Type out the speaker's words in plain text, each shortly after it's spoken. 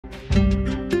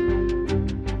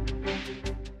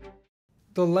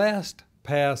The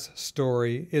LastPass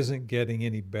story isn't getting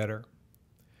any better.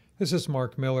 This is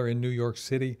Mark Miller in New York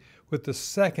City with the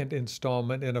second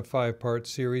installment in a 5-part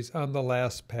series on the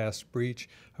LastPass breach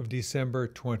of December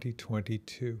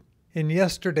 2022. In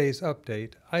yesterday's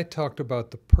update, I talked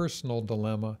about the personal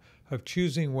dilemma of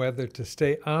choosing whether to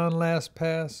stay on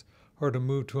LastPass or to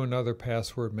move to another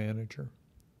password manager.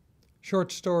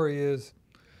 Short story is,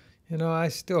 I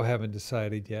still haven't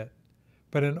decided yet.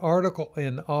 But an article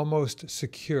in Almost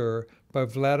Secure by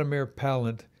Wladimir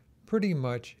Palant pretty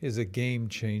much is a game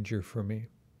changer for me.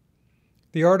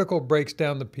 The article breaks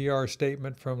down the PR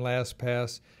statement from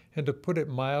LastPass, and to put it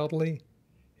mildly,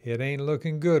 it ain't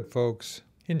looking good, folks.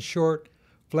 In short,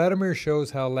 Wladimir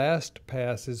shows how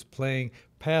LastPass is playing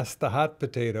past the hot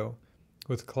potato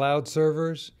with cloud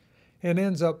servers and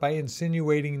ends up by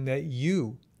insinuating that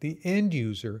you, the end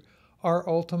user, are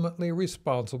ultimately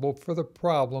responsible for the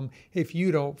problem if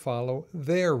you don't follow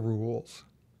their rules.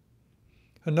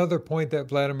 Another point that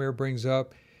Wladimir brings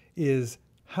up is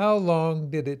how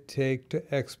long did it take to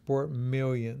export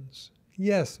millions,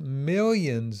 yes,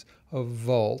 millions of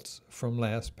vaults from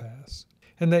LastPass,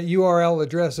 and that URL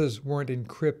addresses weren't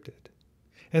encrypted,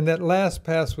 and that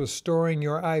LastPass was storing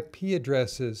your IP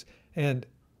addresses and,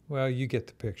 well, you get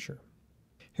the picture.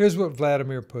 Here's what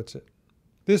Wladimir puts it.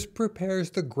 This prepares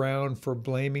the ground for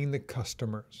blaming the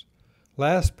customers.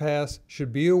 LastPass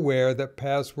should be aware that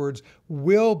passwords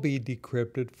will be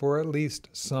decrypted for at least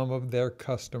some of their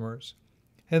customers.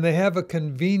 And they have a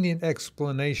convenient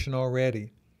explanation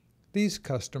already. These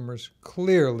customers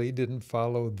clearly didn't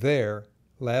follow their,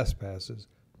 LastPass's,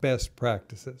 best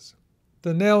practices.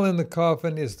 The nail in the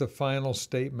coffin is the final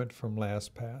statement from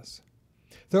LastPass.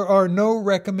 There are no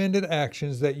recommended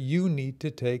actions that you need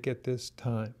to take at this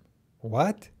time.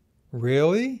 What?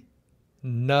 Really?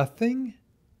 Nothing?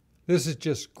 This is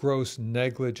just gross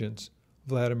negligence,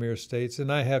 Wladimir states,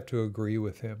 and I have to agree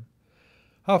with him.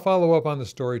 I'll follow up on the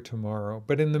story tomorrow,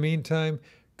 but in the meantime,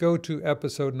 go to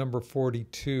episode number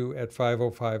 42 at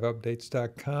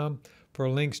 505updates.com for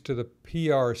links to the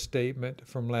PR statement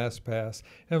from LastPass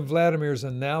and Wladimir's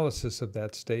analysis of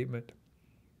that statement.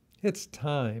 It's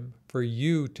time for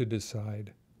you to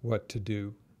decide what to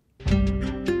do.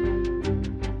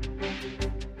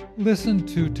 Listen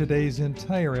to today's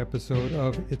entire episode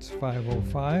of It's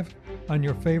 505 on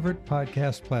your favorite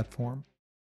podcast platform.